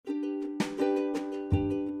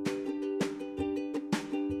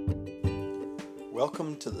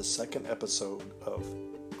Welcome to the second episode of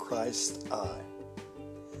Christ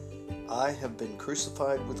I have been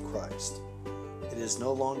crucified with Christ. It is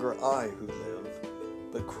no longer I who live,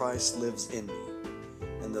 but Christ lives in me.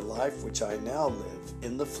 And the life which I now live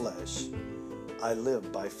in the flesh, I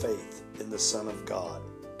live by faith in the Son of God.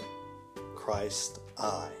 Christ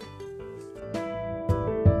I.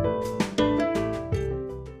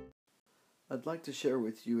 I'd like to share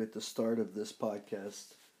with you at the start of this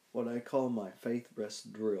podcast what I call my faith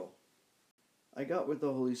rest drill. I got with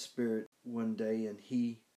the Holy Spirit one day and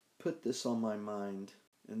He put this on my mind,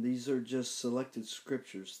 and these are just selected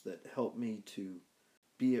scriptures that help me to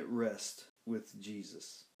be at rest with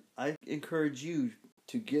Jesus. I encourage you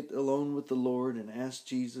to get alone with the Lord and ask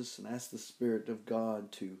Jesus and ask the Spirit of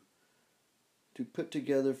God to put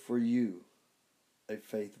together for you a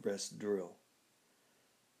faith rest drill.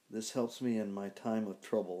 This helps me in my time of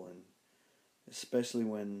trouble, and especially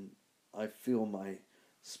when I feel my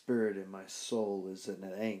spirit and my soul is in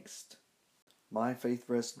an angst. My faith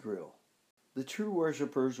rest drill. The true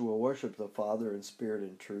worshipers will worship the Father in spirit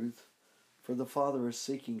and truth, for the Father is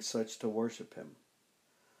seeking such to worship Him.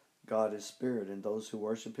 God is spirit, and those who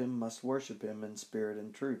worship Him must worship Him in spirit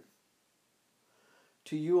and truth.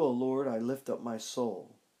 To you, O Lord, I lift up my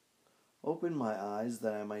soul. Open my eyes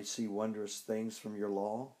that I may see wondrous things from your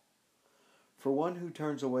law. For one who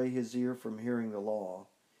turns away his ear from hearing the law,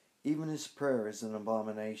 even his prayer is an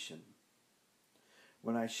abomination.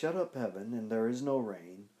 When I shut up heaven and there is no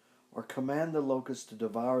rain, or command the locusts to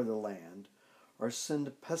devour the land, or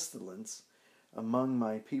send pestilence among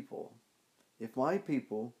my people, if my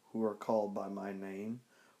people, who are called by my name,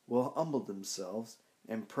 will humble themselves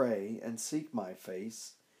and pray and seek my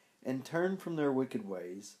face, and turn from their wicked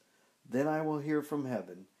ways, then I will hear from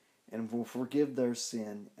heaven, and will forgive their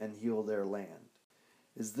sin and heal their land.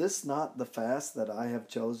 Is this not the fast that I have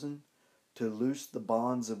chosen, to loose the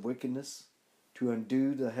bonds of wickedness, to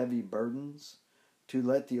undo the heavy burdens, to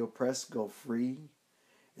let the oppressed go free,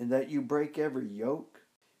 and that you break every yoke?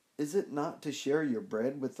 Is it not to share your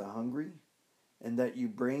bread with the hungry, and that you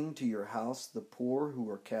bring to your house the poor who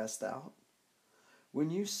are cast out? When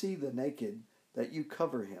you see the naked, that you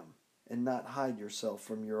cover him, and not hide yourself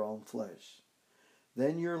from your own flesh.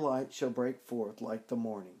 Then your light shall break forth like the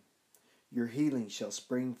morning. Your healing shall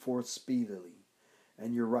spring forth speedily,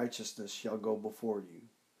 and your righteousness shall go before you.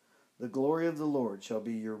 The glory of the Lord shall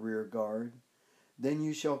be your rear guard. Then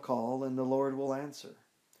you shall call, and the Lord will answer.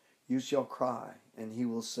 You shall cry, and He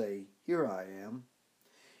will say, Here I am.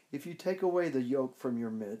 If you take away the yoke from your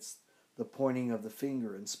midst, the pointing of the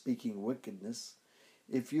finger and speaking wickedness,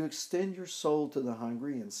 if you extend your soul to the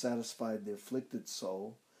hungry and satisfy the afflicted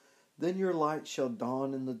soul, then your light shall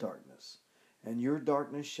dawn in the darkness, and your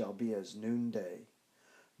darkness shall be as noonday.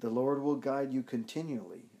 The Lord will guide you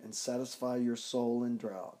continually, and satisfy your soul in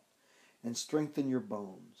drought, and strengthen your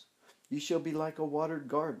bones. You shall be like a watered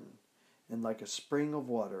garden, and like a spring of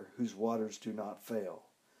water, whose waters do not fail.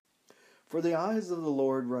 For the eyes of the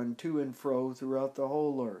Lord run to and fro throughout the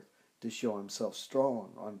whole earth, to show Himself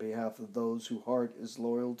strong on behalf of those whose heart is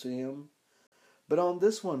loyal to Him. But on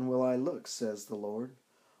this one will I look, says the Lord,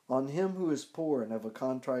 on him who is poor and of a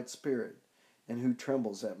contrite spirit, and who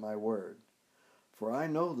trembles at my word. For I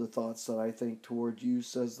know the thoughts that I think toward you,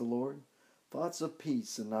 says the Lord, thoughts of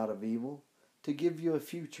peace and not of evil, to give you a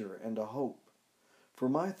future and a hope. For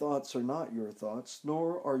my thoughts are not your thoughts,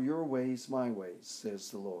 nor are your ways my ways,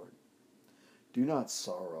 says the Lord. Do not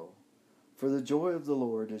sorrow, for the joy of the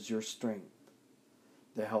Lord is your strength.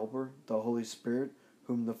 The Helper, the Holy Spirit,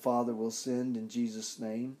 whom the Father will send in Jesus'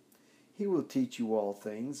 name, He will teach you all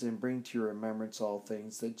things and bring to your remembrance all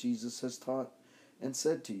things that Jesus has taught and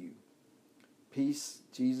said to you. Peace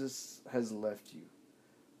Jesus has left you.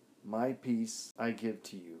 My peace I give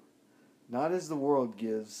to you. Not as the world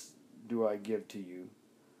gives do I give to you.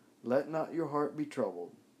 Let not your heart be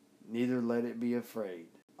troubled, neither let it be afraid.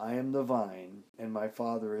 I am the vine, and my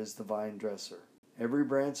Father is the vine dresser. Every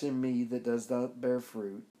branch in me that does not bear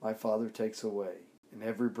fruit, my Father takes away. And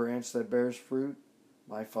every branch that bears fruit,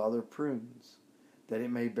 my Father prunes, that it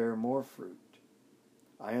may bear more fruit.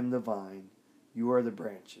 I am the vine, you are the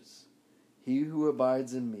branches. He who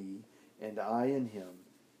abides in me, and I in him,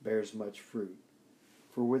 bears much fruit.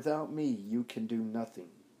 For without me you can do nothing.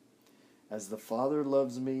 As the Father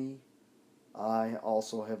loves me, I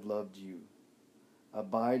also have loved you.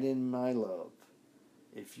 Abide in my love.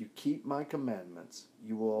 If you keep my commandments,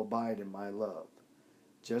 you will abide in my love,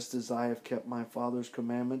 just as I have kept my Father's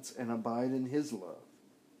commandments and abide in His love.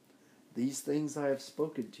 These things I have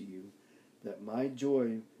spoken to you, that my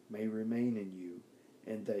joy may remain in you,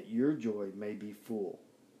 and that your joy may be full.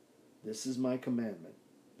 This is my commandment,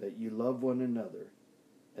 that you love one another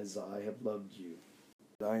as I have loved you.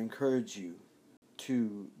 I encourage you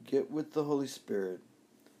to get with the Holy Spirit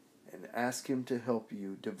and ask Him to help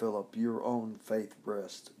you develop your own faith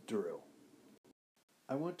rest drill.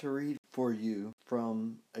 I want to read for you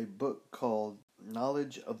from a book called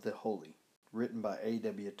Knowledge of the Holy, written by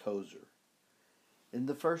A.W. Tozer. In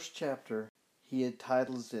the first chapter, he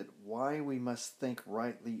entitles it, Why We Must Think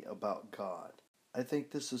Rightly About God. I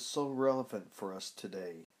think this is so relevant for us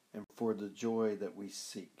today and for the joy that we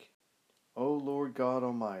seek. O Lord God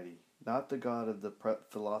Almighty, not the God of the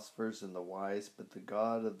philosophers and the wise, but the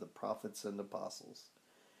God of the prophets and apostles,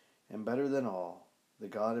 and better than all, the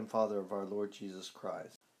God and Father of our Lord Jesus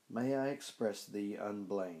Christ, may I express thee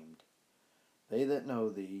unblamed. They that know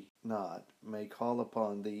thee not may call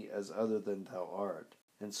upon thee as other than thou art,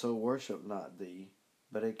 and so worship not thee,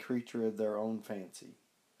 but a creature of their own fancy.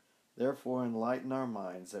 Therefore enlighten our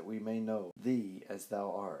minds that we may know thee as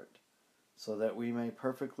thou art, so that we may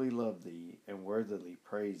perfectly love thee and worthily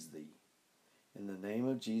praise thee. In the name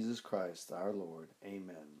of Jesus Christ our Lord.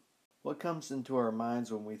 Amen. What comes into our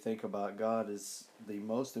minds when we think about God is the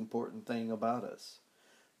most important thing about us.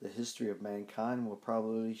 The history of mankind will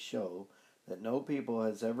probably show that no people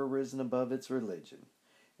has ever risen above its religion,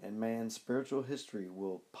 and man's spiritual history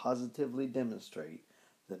will positively demonstrate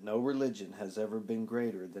that no religion has ever been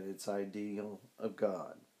greater than its ideal of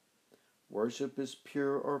God. Worship is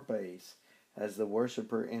pure or base as the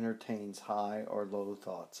worshiper entertains high or low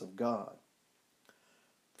thoughts of God.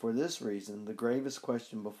 For this reason, the gravest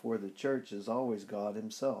question before the church is always God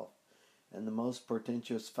Himself, and the most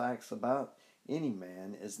portentous facts about any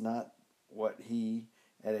man is not what he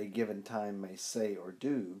at a given time may say or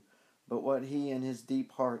do, but what he in his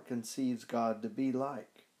deep heart conceives God to be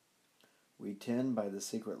like. We tend by the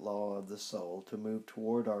secret law of the soul to move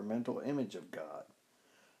toward our mental image of God.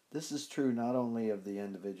 This is true not only of the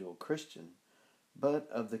individual Christian, but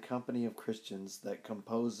of the company of Christians that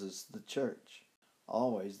composes the church.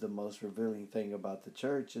 Always the most revealing thing about the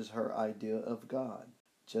church is her idea of God,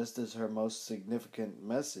 just as her most significant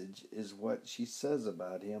message is what she says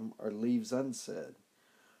about Him or leaves unsaid,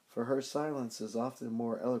 for her silence is often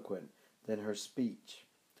more eloquent than her speech.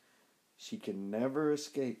 She can never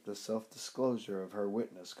escape the self-disclosure of her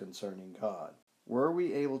witness concerning God. Were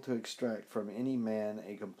we able to extract from any man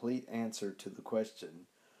a complete answer to the question,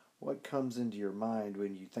 what comes into your mind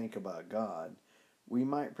when you think about God, we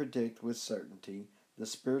might predict with certainty the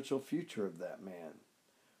spiritual future of that man.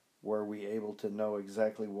 Were we able to know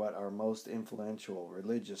exactly what our most influential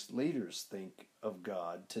religious leaders think of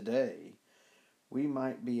God today, we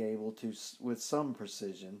might be able to, with some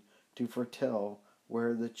precision, to foretell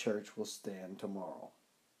where the church will stand tomorrow.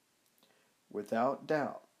 Without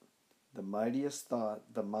doubt, the mightiest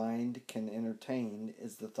thought the mind can entertain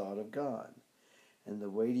is the thought of God, and the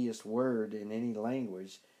weightiest word in any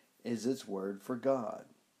language is its word for God.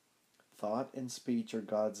 Thought and speech are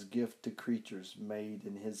God's gift to creatures made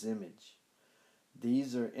in His image.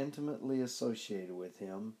 These are intimately associated with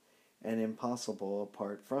Him and impossible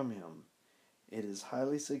apart from Him. It is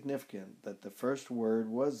highly significant that the first word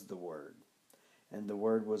was the Word, and the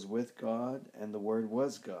Word was with God, and the Word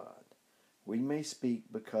was God. We may speak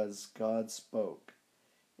because God spoke.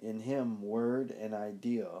 In Him, word and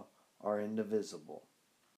idea are indivisible.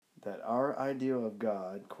 That our idea of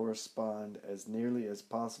God correspond as nearly as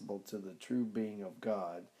possible to the true being of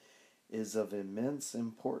God is of immense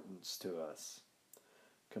importance to us.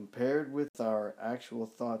 Compared with our actual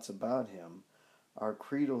thoughts about Him, our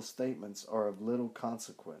creedal statements are of little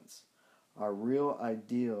consequence. Our real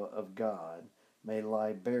idea of God may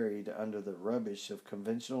lie buried under the rubbish of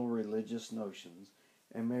conventional religious notions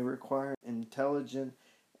and may require intelligent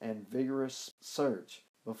and vigorous search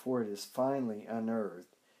before it is finally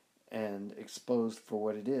unearthed and exposed for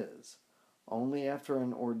what it is. Only after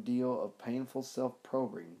an ordeal of painful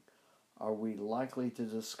self-probing are we likely to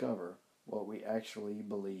discover what we actually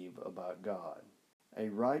believe about God. A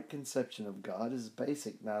right conception of God is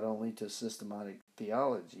basic not only to systematic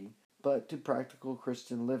theology, but to practical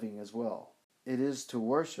Christian living as well. It is to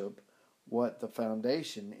worship what the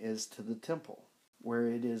foundation is to the temple. Where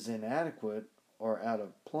it is inadequate or out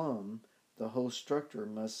of plumb, the whole structure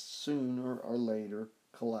must sooner or later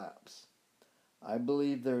collapse. I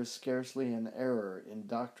believe there is scarcely an error in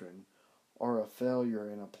doctrine or a failure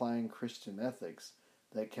in applying Christian ethics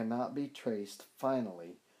that cannot be traced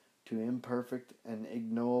finally to imperfect and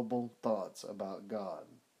ignoble thoughts about God.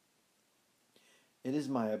 It is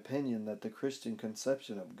my opinion that the Christian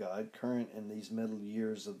conception of God current in these middle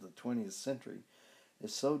years of the 20th century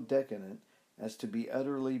is so decadent as to be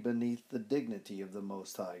utterly beneath the dignity of the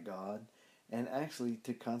Most High God, and actually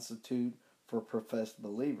to constitute for professed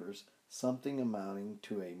believers, something amounting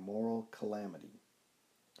to a moral calamity.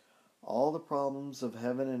 All the problems of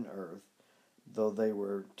heaven and earth, though they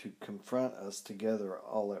were to confront us together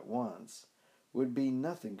all at once, would be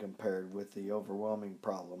nothing compared with the overwhelming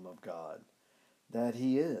problem of God, that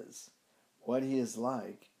He is, what He is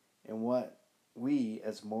like, and what we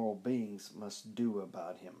as moral beings must do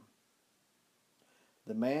about Him.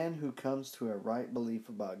 The man who comes to a right belief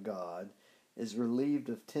about God is relieved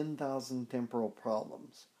of 10,000 temporal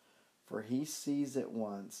problems, for he sees at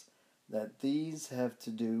once that these have to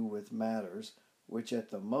do with matters which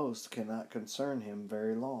at the most cannot concern him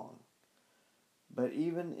very long. But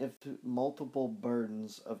even if multiple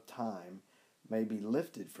burdens of time may be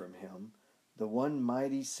lifted from him, the one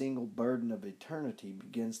mighty single burden of eternity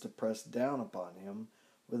begins to press down upon him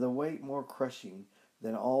with a weight more crushing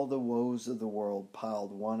than all the woes of the world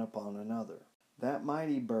piled one upon another. That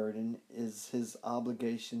mighty burden is his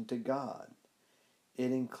obligation to God.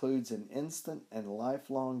 It includes an instant and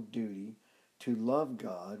lifelong duty to love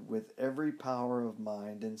God with every power of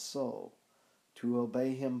mind and soul, to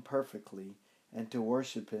obey Him perfectly, and to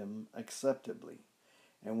worship Him acceptably.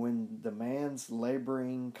 And when the man's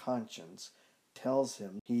laboring conscience tells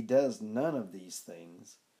him he does none of these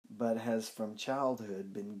things, but has from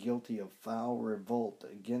childhood been guilty of foul revolt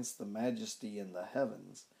against the majesty in the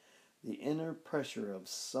heavens, the inner pressure of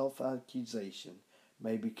self-accusation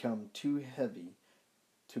may become too heavy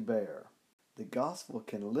to bear. The gospel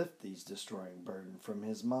can lift these destroying burdens from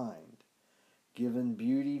his mind, given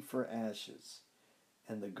beauty for ashes,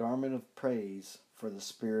 and the garment of praise for the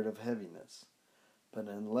spirit of heaviness. But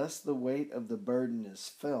unless the weight of the burden is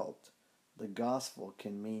felt, the gospel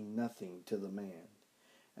can mean nothing to the man.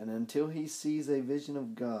 And until he sees a vision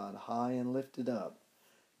of God high and lifted up,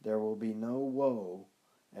 there will be no woe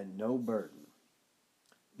and no burden.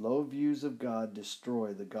 Low views of God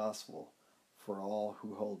destroy the gospel for all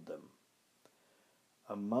who hold them.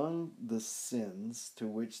 Among the sins to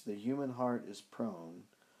which the human heart is prone,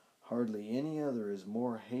 hardly any other is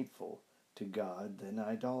more hateful to God than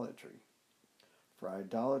idolatry. For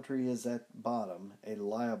idolatry is at bottom a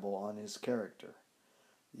libel on His character.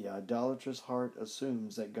 The idolatrous heart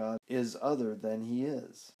assumes that God is other than He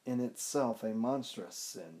is, in itself a monstrous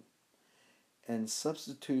sin, and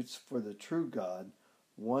substitutes for the true God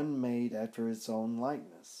one made after its own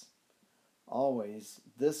likeness. Always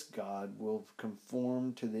this God will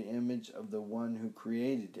conform to the image of the one who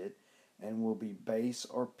created it, and will be base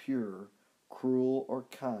or pure, cruel or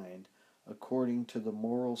kind, according to the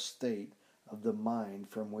moral state of the mind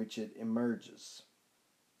from which it emerges.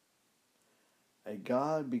 A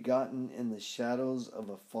God begotten in the shadows of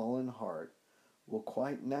a fallen heart will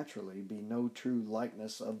quite naturally be no true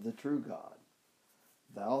likeness of the true God.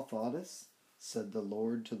 Thou thoughtest, said the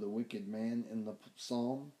Lord to the wicked man in the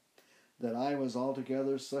psalm, that I was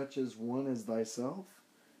altogether such as one as thyself?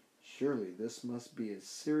 Surely this must be a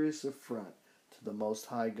serious affront to the Most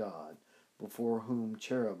High God, before whom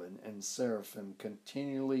cherubim and seraphim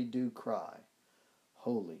continually do cry,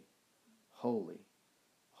 Holy, holy,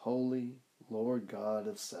 holy, Lord God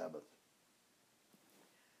of Sabaoth.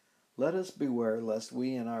 Let us beware lest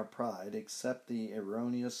we in our pride accept the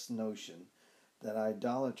erroneous notion that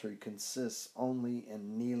idolatry consists only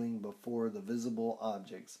in kneeling before the visible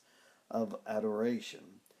objects of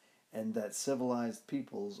adoration, and that civilized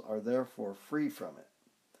peoples are therefore free from it.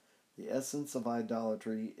 The essence of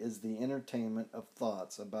idolatry is the entertainment of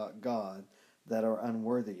thoughts about God that are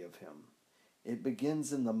unworthy of Him. It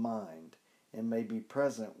begins in the mind, and may be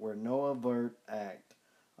present where no overt act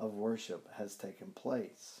of worship has taken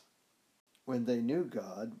place. When they knew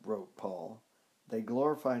God, wrote Paul, they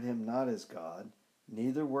glorified Him not as God,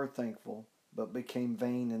 neither were thankful, but became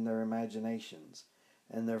vain in their imaginations,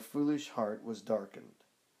 and their foolish heart was darkened.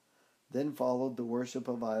 Then followed the worship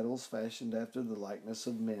of idols fashioned after the likeness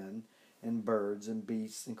of men, and birds, and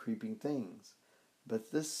beasts, and creeping things.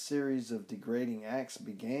 But this series of degrading acts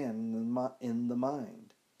began in the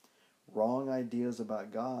mind. Wrong ideas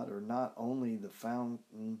about God are not only the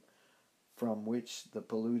fountain from which the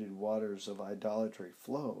polluted waters of idolatry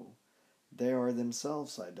flow, they are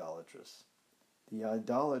themselves idolatrous. The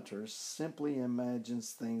idolater simply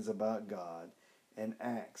imagines things about God and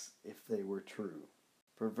acts if they were true.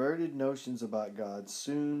 Perverted notions about God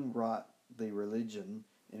soon rot the religion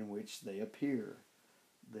in which they appear.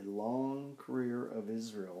 The long career of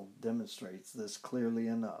Israel demonstrates this clearly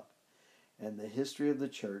enough, and the history of the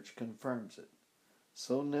church confirms it.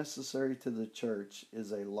 So necessary to the church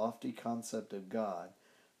is a lofty concept of God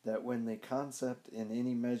that when the concept in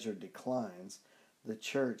any measure declines, the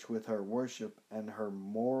church with her worship and her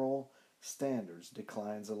moral standards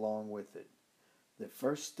declines along with it. The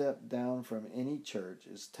first step down from any church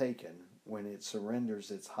is taken when it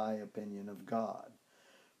surrenders its high opinion of God.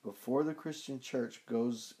 Before the Christian church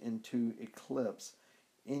goes into eclipse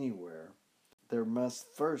anywhere, there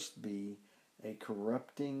must first be a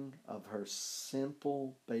corrupting of her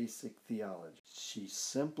simple basic theology. She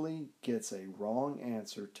simply gets a wrong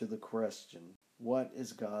answer to the question, what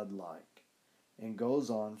is God like? And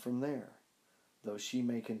goes on from there. Though she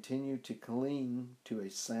may continue to cling to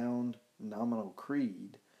a sound nominal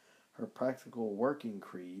creed, her practical working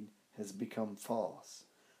creed has become false.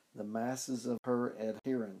 The masses of her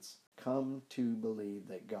adherents come to believe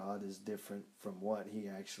that God is different from what he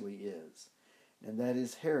actually is, and that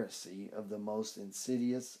is heresy of the most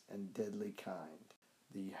insidious and deadly kind.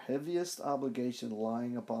 The heaviest obligation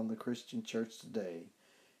lying upon the Christian church today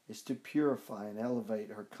is to purify and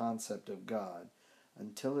elevate her concept of God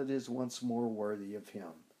until it is once more worthy of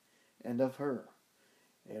him and of her.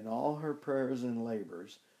 In all her prayers and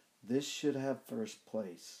labors, this should have first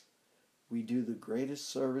place. We do the greatest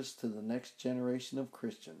service to the next generation of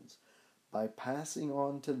Christians by passing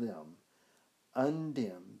on to them,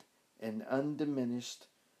 undimmed and undiminished,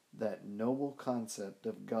 that noble concept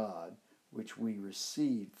of God which we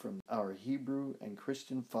received from our Hebrew and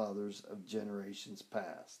Christian fathers of generations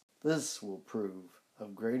past. This will prove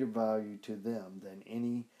of greater value to them than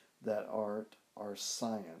any that art or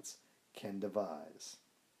science can devise.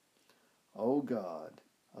 O God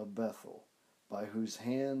of Bethel, by whose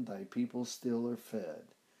hand thy people still are fed,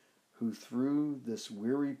 who through this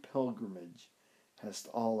weary pilgrimage hast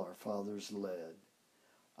all our fathers led,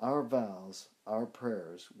 our vows, our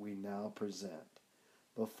prayers we now present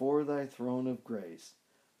before thy throne of grace.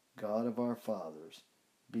 God of our fathers,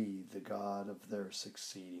 be the God of their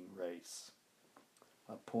succeeding race.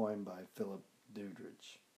 A poem by Philip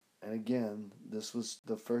Doddridge. And again, this was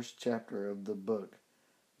the first chapter of the book,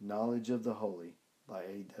 Knowledge of the Holy, by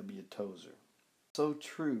A.W. Tozer. So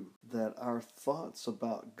true that our thoughts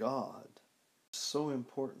about God are so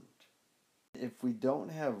important. If we don't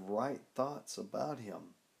have right thoughts about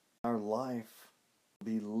him, our life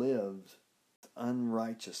will be lived with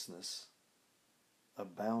unrighteousness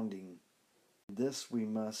abounding. This we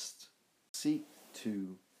must seek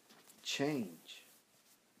to change.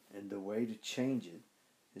 And the way to change it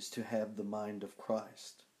is to have the mind of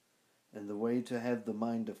Christ. And the way to have the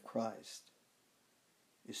mind of Christ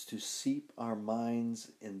is to seep our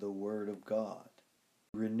minds in the Word of God.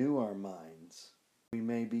 Renew our minds. We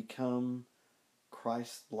may become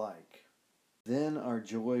Christ-like. Then our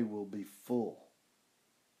joy will be full.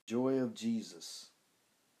 Joy of Jesus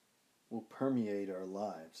will permeate our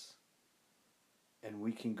lives. And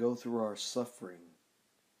we can go through our suffering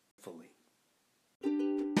fully.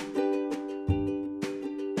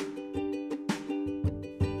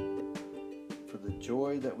 For the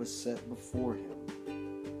joy that was set before him,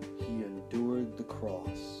 he endured the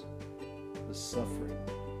cross, the suffering,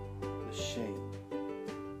 the shame.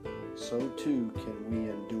 So too can we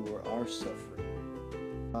endure our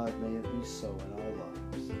suffering. God, may it be so in our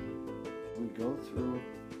lives. As we go through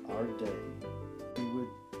our day, we would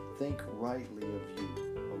think rightly of you,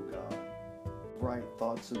 O God. Right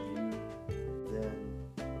thoughts of you, then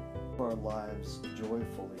live our lives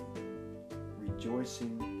joyfully,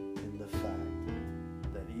 rejoicing in the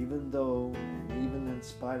fact that even though, and even in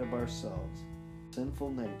spite of ourselves,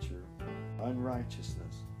 sinful nature,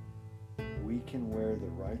 unrighteousness, we can wear the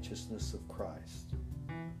righteousness of Christ.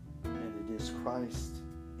 And it is Christ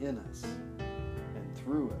in us and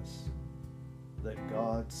through us that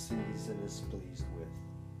God sees and is pleased with.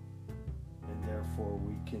 And therefore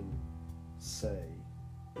we can say,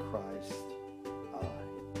 Christ